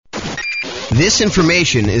This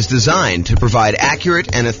information is designed to provide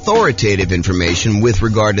accurate and authoritative information with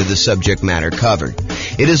regard to the subject matter covered.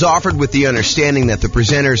 It is offered with the understanding that the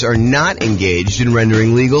presenters are not engaged in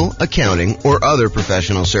rendering legal, accounting, or other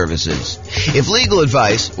professional services. If legal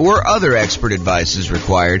advice or other expert advice is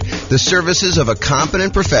required, the services of a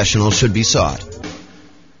competent professional should be sought.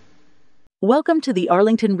 Welcome to the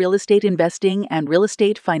Arlington Real Estate Investing and Real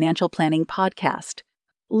Estate Financial Planning Podcast.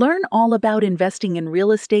 Learn all about investing in real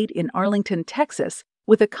estate in Arlington, Texas,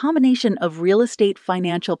 with a combination of real estate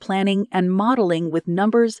financial planning and modeling with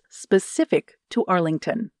numbers specific to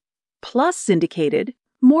Arlington. Plus syndicated,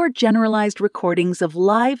 more generalized recordings of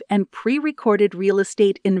live and pre-recorded real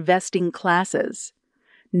estate investing classes.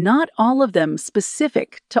 Not all of them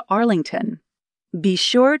specific to Arlington. Be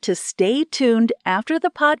sure to stay tuned after the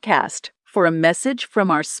podcast for a message from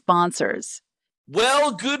our sponsors.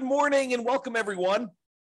 Well, good morning and welcome, everyone.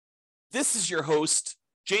 This is your host,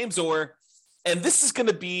 James Orr, and this is going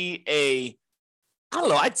to be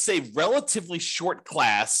I'd say relatively short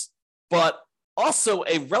class, but also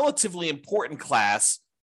a relatively important class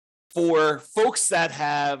for folks that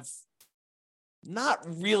have not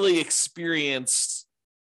really experienced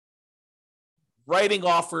writing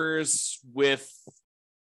offers with,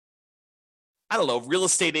 real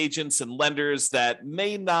estate agents and lenders that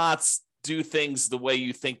may not do things the way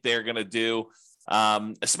you think they're going to do.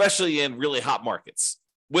 Especially in really hot markets,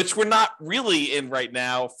 which we're not really in right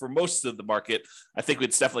now for most of the market. I think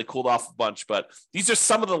it's definitely cooled off a bunch, but these are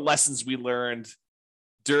some of the lessons we learned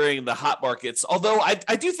during the hot markets. Although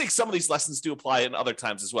I do think some of these lessons do apply in other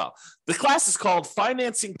times as well. The class is called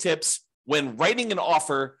Financing Tips When Writing an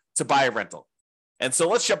Offer to Buy a Rental. And so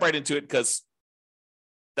let's jump right into it because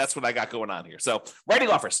that's what I got going on here. So writing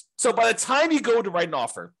offers. So by the time you go to write an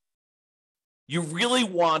offer, you really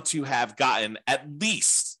want to have gotten at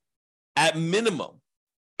minimum,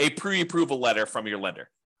 a pre-approval letter from your lender.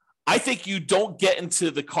 I think you don't get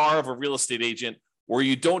into the car of a real estate agent or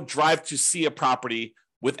you don't drive to see a property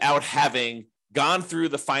without having gone through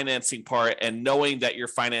the financing part and knowing that your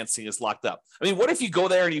financing is locked up. I mean, what if you go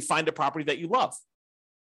there and you find a property that you love?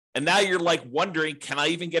 And now you're like wondering, can I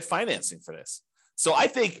even get financing for this? So I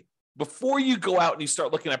think before you go out and you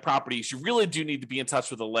start looking at properties, you really do need to be in touch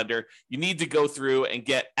with a lender. You need to go through and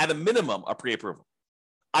get, at a minimum, a pre-approval.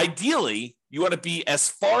 Ideally, you want to be as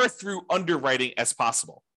far through underwriting as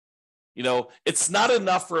possible. It's not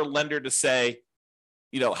enough for a lender to say,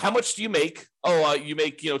 how much do you make? Oh, you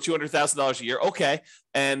make, $200,000 a year. Okay.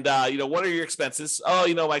 And, what are your expenses? Oh,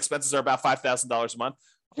 my expenses are about $5,000 a month.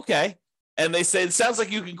 Okay. And they say, it sounds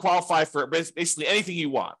like you can qualify for basically anything you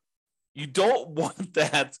want. You don't want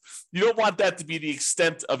that. You don't want that to be the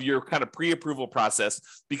extent of your kind of pre-approval process,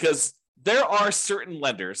 because there are certain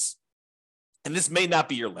lenders, and this may not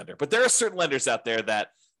be your lender, but there are certain lenders out there that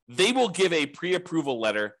they will give a pre-approval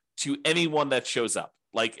letter to anyone that shows up.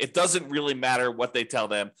 Like, it doesn't really matter what they tell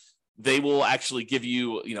them. They will actually give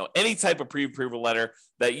you, any type of pre-approval letter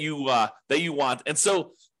that you want. And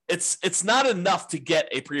so it's not enough to get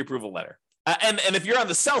a pre-approval letter. And if you're on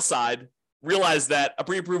the sell side, realize that a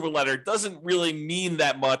pre-approval letter doesn't really mean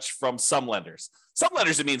that much from some lenders. Some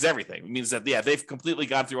lenders, it means everything. It means that, they've completely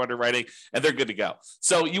gone through underwriting and they're good to go.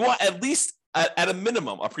 So you want at least at a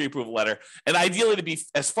minimum a pre-approval letter, and ideally to be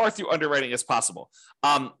as far through underwriting as possible.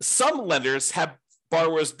 Some lenders have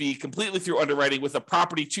borrowers be completely through underwriting with a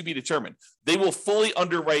property to be determined. They will fully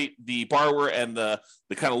underwrite the borrower and the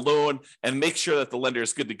kind of loan and make sure that the lender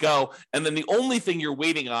is good to go. And then the only thing you're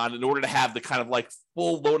waiting on in order to have the kind of like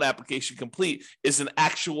full loan application complete is an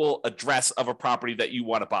actual address of a property that you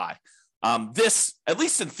want to buy. This, at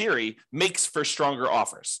least in theory, makes for stronger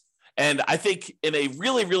offers. And I think in a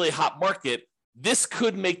really, really hot market, this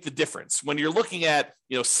could make the difference when you're looking at,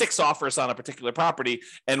 6 offers on a particular property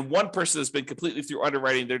and one person has been completely through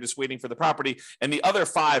underwriting. They're just waiting for the property. And the other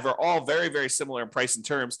 5 are all very, very similar in price and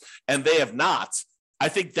terms, and they have not. I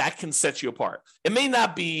think that can set you apart. It may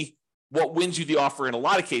not be what wins you the offer in a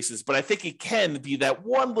lot of cases, but I think it can be that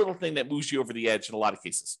one little thing that moves you over the edge in a lot of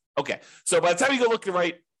cases. Okay. So by the time you go look to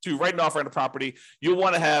write an offer on a property, you'll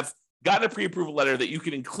want to have gotten a pre-approval letter that you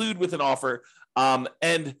can include with an offer.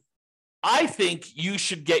 And I think you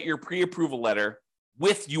should get your pre-approval letter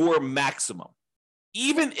with your maximum,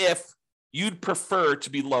 even if you'd prefer to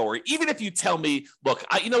be lower. Even if you tell me, look,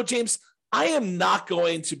 James, I am not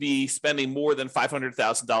going to be spending more than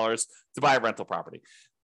 $500,000 to buy a rental property,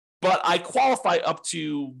 but I qualify up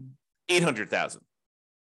to $800,000.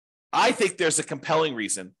 I think there's a compelling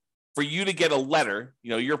reason for you to get a letter,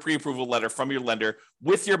 your pre-approval letter from your lender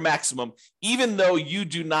with your maximum, even though you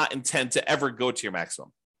do not intend to ever go to your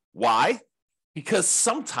maximum. Why? Because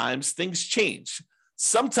sometimes things change.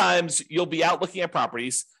 Sometimes you'll be out looking at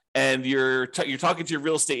properties and you're talking to your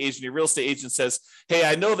real estate agent. Your real estate agent says, hey,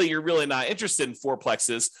 I know that you're really not interested in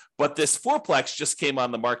fourplexes, but this fourplex just came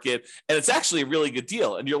on the market and it's actually a really good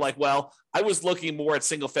deal. And you're like, well, I was looking more at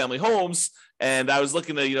single family homes and I was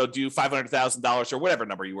looking to, do $500,000 or whatever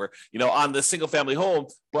number you were, on the single family home,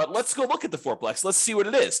 but let's go look at the fourplex. Let's see what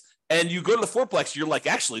it is. And you go to the fourplex, you're like,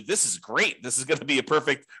 actually, this is great. This is going to be a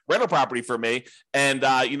perfect rental property for me. And,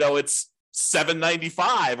 it's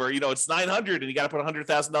 $795 or, it's $900 and you got to put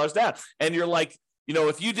 $100,000 down. And you're like,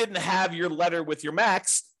 if you didn't have your letter with your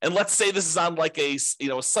max, and let's say this is on like a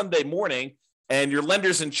Sunday morning and your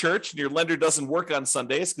lender's in church and your lender doesn't work on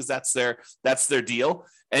Sundays because that's their deal.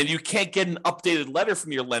 And you can't get an updated letter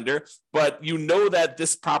from your lender, but you know that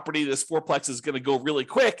this property, this fourplex is going to go really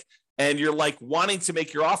quick. And you're like wanting to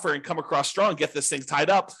make your offer and come across strong, get this thing tied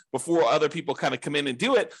up before other people kind of come in and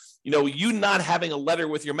do it. You not having a letter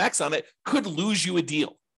with your max on it could lose you a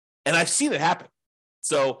deal. And I've seen it happen.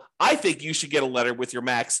 So I think you should get a letter with your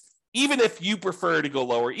max, even if you prefer to go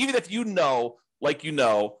lower, even if you know that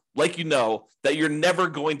you're never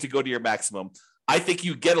going to go to your maximum. I think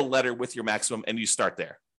you get a letter with your maximum and you start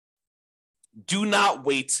there. Do not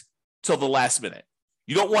wait till the last minute.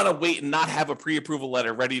 You don't want to wait and not have a pre-approval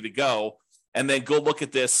letter ready to go and then go look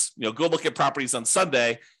at this, go look at properties on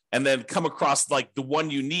Sunday and then come across like the one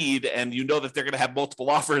you need. And you know that they're going to have multiple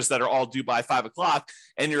offers that are all due by 5:00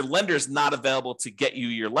 and your lender's not available to get you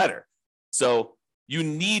your letter. So you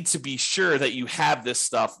need to be sure that you have this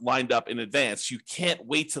stuff lined up in advance. You can't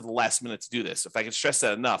wait to the last minute to do this. If I can stress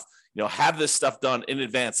that enough, have this stuff done in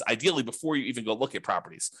advance, ideally before you even go look at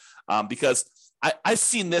properties, because I've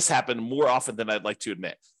seen this happen more often than I'd like to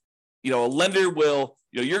admit. A lender will,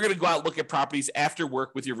 you're going to go out and look at properties after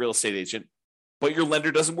work with your real estate agent, but your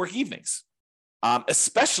lender doesn't work evenings,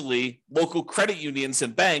 especially local credit unions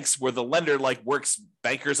and banks where the lender works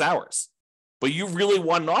bankers' hours, but you really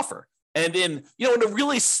want an offer. And in a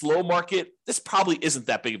really slow market, this probably isn't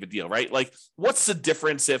that big of a deal, right? Like, what's the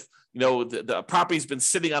difference if, the property's been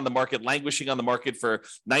sitting on the market, languishing on the market for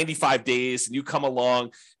 95 days, and you come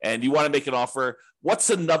along and you want to make an offer? What's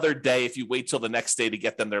another day if you wait till the next day to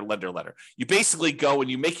get them their lender letter? You basically go and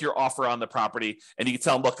you make your offer on the property and you can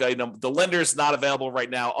tell them, look, the lender's not available right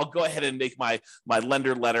now. I'll go ahead and make my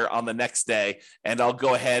lender letter on the next day, and I'll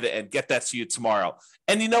go ahead and get that to you tomorrow.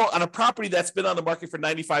 And, on a property that's been on the market for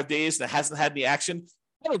 95 days and hasn't had any action,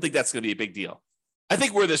 I don't think that's going to be a big deal. I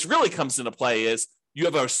think where this really comes into play is you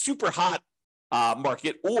have a super hot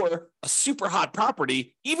market or a super hot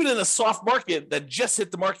property, even in a soft market that just hit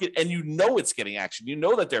the market, and it's getting action.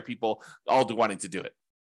 That there are people all wanting to do it.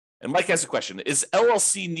 And Mike has a question. Is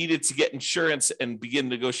LLC needed to get insurance and begin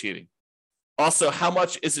negotiating? Also, how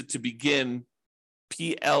much is it to begin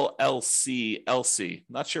PLLC LC?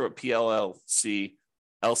 Not sure what PLLC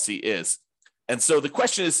LC is. And so the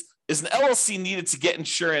question is an LLC needed to get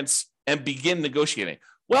insurance and begin negotiating?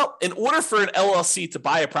 Well, in order for an LLC to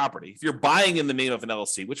buy a property, if you're buying in the name of an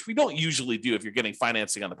LLC, which we don't usually do if you're getting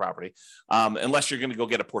financing on the property, unless you're going to go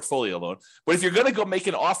get a portfolio loan. But if you're going to go make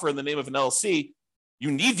an offer in the name of an LLC,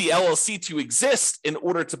 you need the LLC to exist in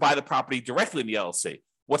order to buy the property directly in the LLC.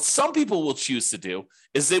 What some people will choose to do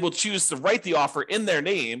is they will choose to write the offer in their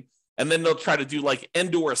name, and then they'll try to do like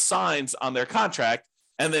and/or signs on their contract,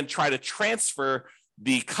 and then try to transfer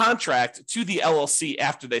the contract to the LLC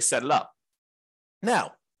after they set it up.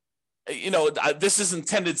 Now, this is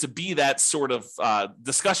intended to be that sort of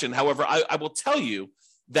discussion. However, I will tell you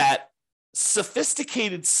that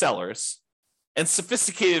sophisticated sellers and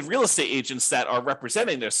sophisticated real estate agents that are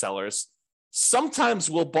representing their sellers sometimes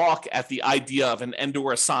will balk at the idea of an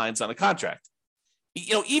and/or signs on a contract.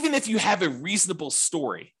 Even if you have a reasonable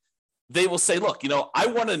story, they will say, look, I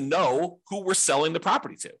want to know who we're selling the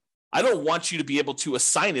property to. I don't want you to be able to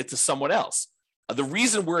assign it to someone else. The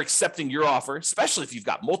reason we're accepting your offer, especially if you've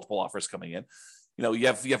got multiple offers coming in, you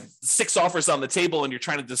have 6 offers on the table and you're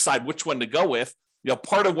trying to decide which one to go with.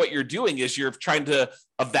 Part of what you're doing is you're trying to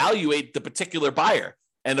evaluate the particular buyer,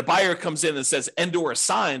 and the buyer comes in and says and/or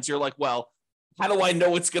signs. You're like, well, how do I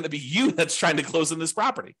know it's going to be you that's trying to close on this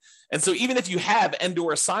property? And so even if you have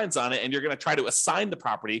and/or signs on it and you're going to try to assign the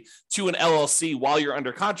property to an LLC while you're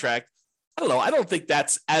under contract, I don't think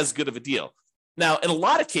that's as good of a deal. Now, in a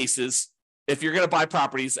lot of cases, if you're going to buy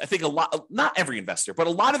properties, I think not every investor, but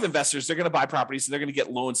a lot of investors, they're going to buy properties and they're going to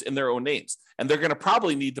get loans in their own names. And they're going to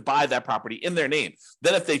probably need to buy that property in their name.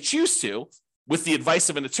 Then if they choose to, with the advice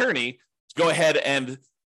of an attorney, go ahead and,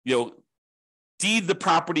 deed the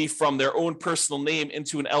property from their own personal name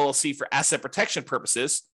into an LLC for asset protection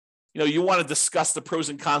purposes. you want to discuss the pros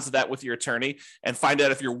and cons of that with your attorney and find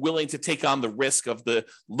out if you're willing to take on the risk of the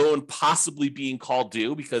loan possibly being called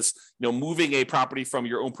due, because, moving a property from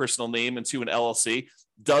your own personal name into an LLC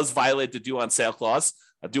does violate the due on sale clause,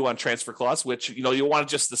 a due on transfer clause, which, you'll want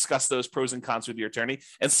to just discuss those pros and cons with your attorney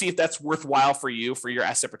and see if that's worthwhile for you for your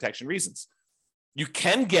asset protection reasons. You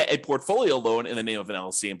can get a portfolio loan in the name of an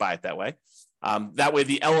LLC and buy it that way. That way,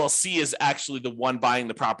 the LLC is actually the one buying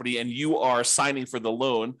the property and you are signing for the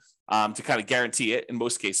loan to kind of guarantee it in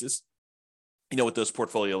most cases, with those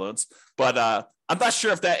portfolio loans. But I'm not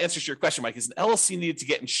sure if that answers your question, Mike. Is an LLC needed to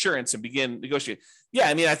get insurance and begin negotiating? Yeah,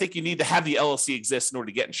 I think you need to have the LLC exist in order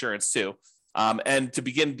to get insurance too. And to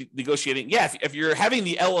begin negotiating. Yeah, if you're having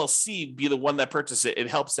the LLC be the one that purchases it, it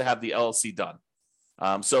helps to have the LLC done.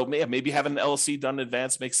 So maybe having an LLC done in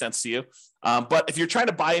advance makes sense to you. But if you're trying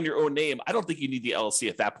to buy in your own name, I don't think you need the LLC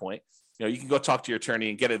at that point. You can go talk to your attorney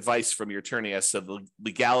and get advice from your attorney as to the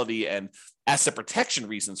legality and asset protection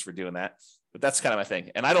reasons for doing that. But that's kind of my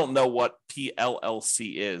thing. And I don't know what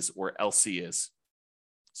PLLC is or LC is.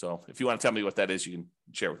 So if you want to tell me what that is, you can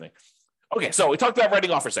share with me. Okay, so we talked about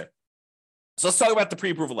writing offers there. So let's talk about the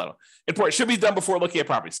pre-approval letter. Important. It should be done before looking at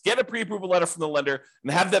properties. Get a pre-approval letter from the lender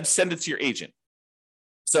and have them send it to your agent.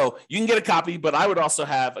 So you can get a copy, but I would also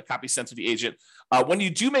have a copy sent to the agent. When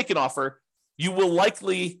you do make an offer, you will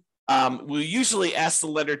we'll usually ask the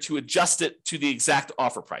lender to adjust it to the exact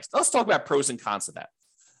offer price. Now, let's talk about pros and cons of that.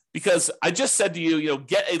 Because I just said to you,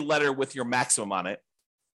 get a letter with your maximum on it.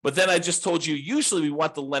 But then I just told you, usually we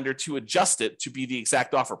want the lender to adjust it to be the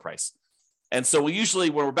exact offer price. And so we usually,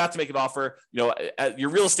 when we're about to make an offer, your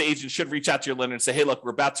real estate agent should reach out to your lender and say, hey, look,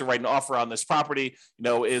 we're about to write an offer on this property.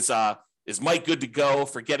 Is Mike good to go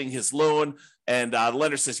for getting his loan? And the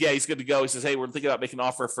lender says, yeah, he's good to go. He says, hey, we're thinking about making an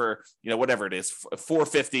offer for, whatever it is,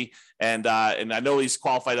 $450. And I know he's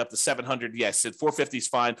qualified up to $700. Yes, said $450 is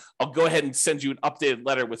fine. I'll go ahead and send you an updated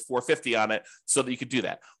letter with $450 on it so that you could do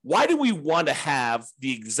that. Why do we want to have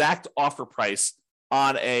the exact offer price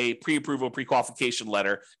on a pre-approval, pre-qualification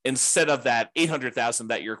letter instead of that $800,000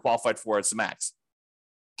 that you're qualified for as the max?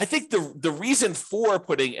 I think the reason for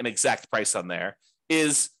putting an exact price on there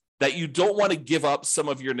is that you don't want to give up some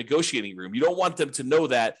of your negotiating room. You don't want them to know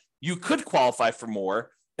that you could qualify for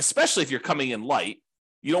more, especially if you're coming in light.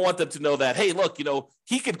 You don't want them to know that, hey, look,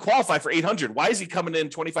 he could qualify for $800. Why is he coming in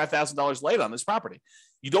 $25,000 late on this property?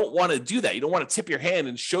 You don't want to do that. You don't want to tip your hand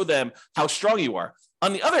and show them how strong you are.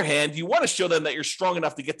 On the other hand, you want to show them that you're strong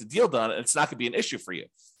enough to get the deal done and it's not going to be an issue for you.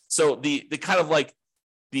 So the kind of like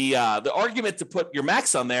the argument to put your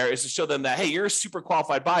max on there is to show them that, hey, you're a super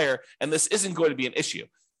qualified buyer and this isn't going to be an issue.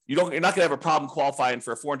 You're not going to have a problem qualifying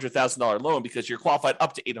for a $400,000 loan because you're qualified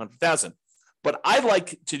up to $800,000. But I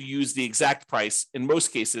like to use the exact price in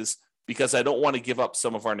most cases because I don't want to give up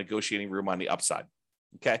some of our negotiating room on the upside.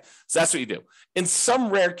 Okay, so that's what you do. In some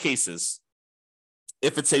rare cases,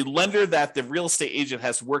 if it's a lender that the real estate agent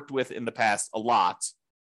has worked with in the past a lot,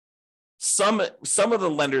 some of the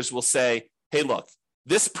lenders will say, hey, look,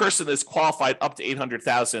 this person is qualified up to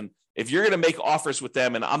 $800,000. If you're going to make offers with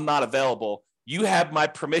them and I'm not available, you have my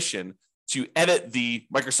permission to edit the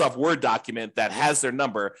Microsoft Word document that has their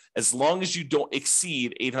number as long as you don't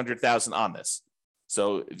exceed $800,000 on this.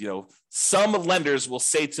 So, some lenders will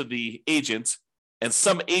say to the agent, and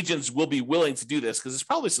some agents will be willing to do this because there's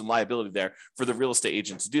probably some liability there for the real estate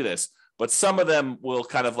agent to do this. But some of them will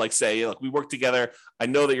kind of like say, look, we work together. I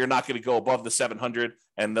know that you're not going to go above the 700.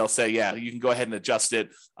 And they'll say, yeah, you can go ahead and adjust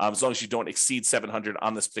it as long as you don't exceed 700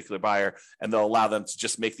 on this particular buyer. And they'll allow them to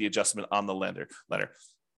just make the adjustment on the letter.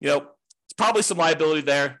 It's probably some liability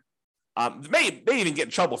there. May even get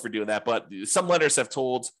in trouble for doing that. But some lenders have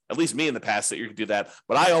told, at least me in the past, that you can do that.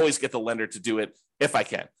 But I always get the lender to do it if I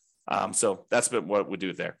can. So that's been what we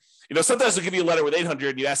do there. Sometimes they'll give you a letter with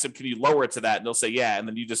 800 and you ask them, can you lower it to that? And they'll say, yeah. And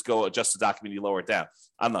then you just go adjust the document, you lower it down.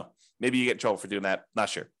 I don't know. Maybe you get in trouble for doing that. Not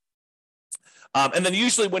sure. And then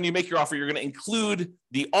usually when you make your offer, you're going to include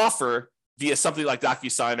the offer via something like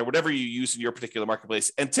DocuSign or whatever you use in your particular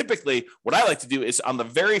marketplace. And typically what I like to do is on the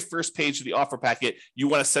very first page of the offer packet, you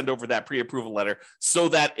want to send over that pre-approval letter so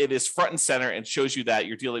that it is front and center and shows you that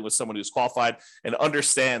you're dealing with someone who's qualified and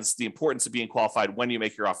understands the importance of being qualified when you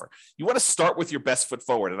make your offer. You want to start with your best foot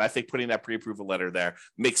forward. And I think putting that pre-approval letter there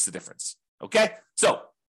makes the difference. Okay. So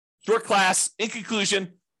short class, in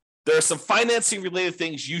conclusion, there are some financing related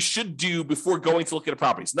things you should do before going to look at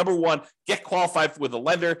properties. Number one, get qualified with a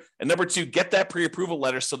lender. And number two, get that pre-approval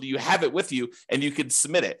letter so that you have it with you and you can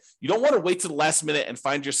submit it. You don't want to wait to the last minute and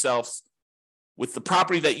find yourself with the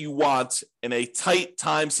property that you want in a tight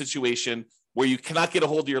time situation where you cannot get a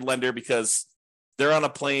hold of your lender because they're on a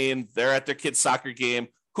plane, they're at their kid's soccer game,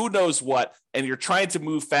 who knows what, and you're trying to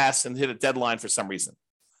move fast and hit a deadline for some reason.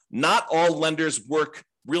 Not all lenders work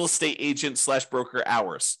real estate agent / broker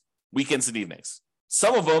hours, weekends and evenings.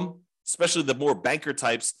 Some of them, especially the more banker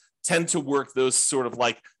types, tend to work those sort of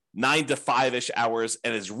like 9 to 5-ish hours,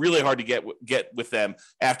 and it's really hard to get with them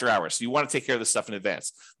after hours. So you want to take care of this stuff in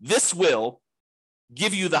advance. This will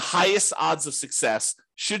give you the highest odds of success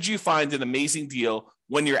should you find an amazing deal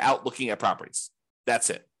when you're out looking at properties. That's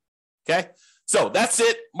it. Okay? So that's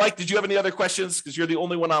it. Mike, did you have any other questions? Because you're the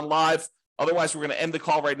only one on live. Otherwise, we're going to end the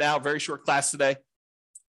call right now. Very short class today.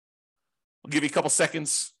 I'll give you a couple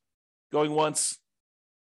seconds. Going once.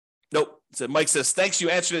 Nope. So Mike says, thanks, you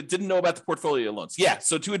answered it. Didn't know about the portfolio loans. Yeah,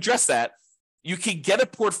 so to address that, you can get a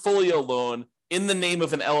portfolio loan in the name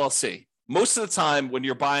of an LLC. Most of the time when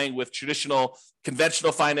you're buying with traditional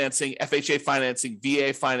conventional financing, FHA financing,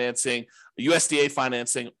 VA financing, USDA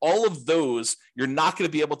financing, all of those, you're not going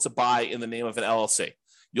to be able to buy in the name of an LLC.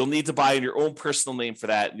 You'll need to buy in your own personal name for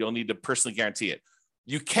that. You'll need to personally guarantee it.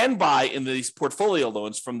 You can buy in these portfolio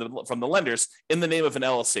loans from the lenders in the name of an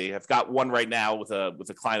LLC. I've got one right now with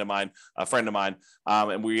a client of mine, a friend of mine,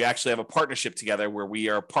 and we actually have a partnership together where we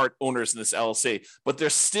are part owners in this LLC. But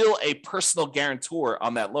there's still a personal guarantor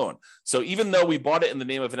on that loan. So even though we bought it in the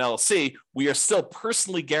name of an LLC, we are still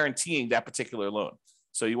personally guaranteeing that particular loan.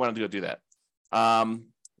 So you want to go do that.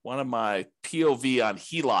 One of my POV on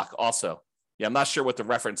HELOC also. Yeah, I'm not sure what the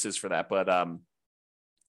reference is for that, but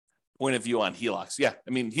point of view on HELOCs. Yeah,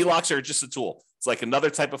 I mean, HELOCs are just a tool. It's like another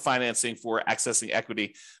type of financing for accessing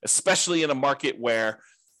equity, especially in a market where,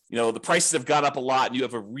 you know, the prices have gone up a lot and you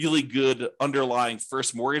have a really good underlying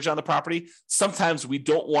first mortgage on the property. Sometimes we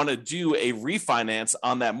don't want to do a refinance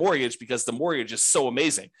on that mortgage because the mortgage is so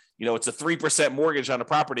amazing. You know, it's a 3% mortgage on a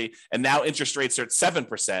property and now interest rates are at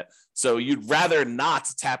 7%. So you'd rather not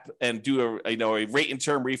tap and do a rate and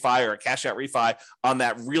term refi or a cash out refi on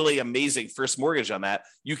that really amazing first mortgage on that.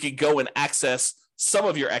 You could go and access some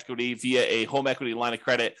of your equity via a home equity line of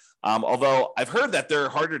credit. Although I've heard that they're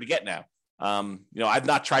harder to get now. I've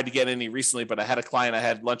not tried to get any recently, but I had a client I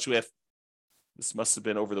had lunch with. This must have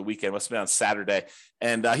been over the weekend, must have been on Saturday.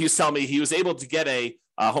 And he was telling me he was able to get a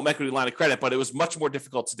home equity line of credit, but it was much more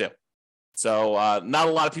difficult to do. So not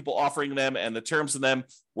a lot of people offering them, and the terms of them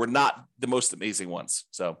were not the most amazing ones.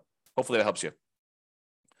 So hopefully that helps you.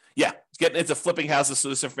 Yeah, getting into flipping houses, so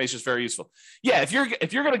this information is very useful. Yeah, if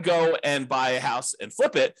you're going to go and buy a house and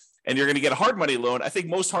flip it, and you're going to get a hard money loan, I think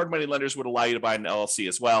most hard money lenders would allow you to buy an LLC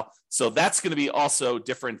as well. So that's going to be also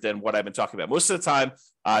different than what I've been talking about. Most of the time,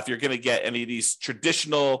 if you're going to get any of these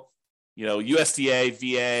traditional, USDA,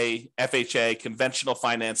 VA, FHA, conventional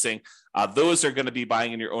financing, those are going to be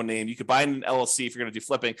buying in your own name. You could buy in an LLC if you're going to do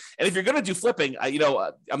flipping. And if you're going to do flipping,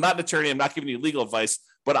 I'm not an attorney. I'm not giving you legal advice.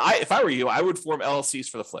 But if I were you, I would form LLCs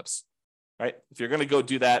for the flips. Right? If you're going to go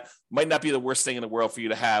do that, might not be the worst thing in the world for you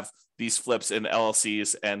to have these flips in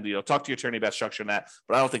LLCs and, talk to your attorney about structuring that,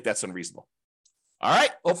 but I don't think that's unreasonable. All right.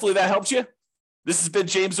 Hopefully that helps you. This has been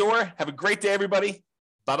James Orr. Have a great day, everybody.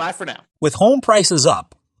 Bye-bye for now. With home prices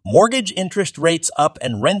up, mortgage interest rates up,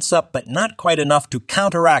 and rents up, but not quite enough to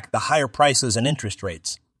counteract the higher prices and interest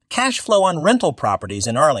rates, cash flow on rental properties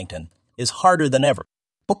in Arlington is harder than ever.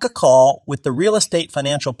 Book a call with the Real Estate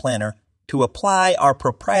Financial Planner to apply our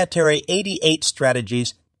proprietary 88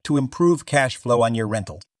 strategies to improve cash flow on your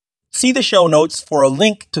rental. See the show notes for a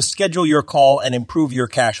link to schedule your call and improve your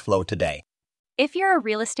cash flow today. If you're a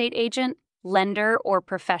real estate agent, lender, or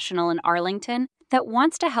professional in Arlington that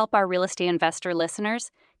wants to help our real estate investor listeners,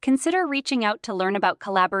 consider reaching out to learn about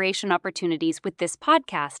collaboration opportunities with this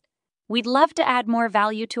podcast. We'd love to add more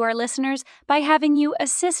value to our listeners by having you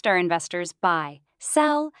assist our investors buy,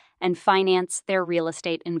 sell, and finance their real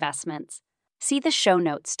estate investments. See the show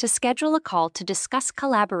notes to schedule a call to discuss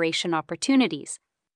collaboration opportunities.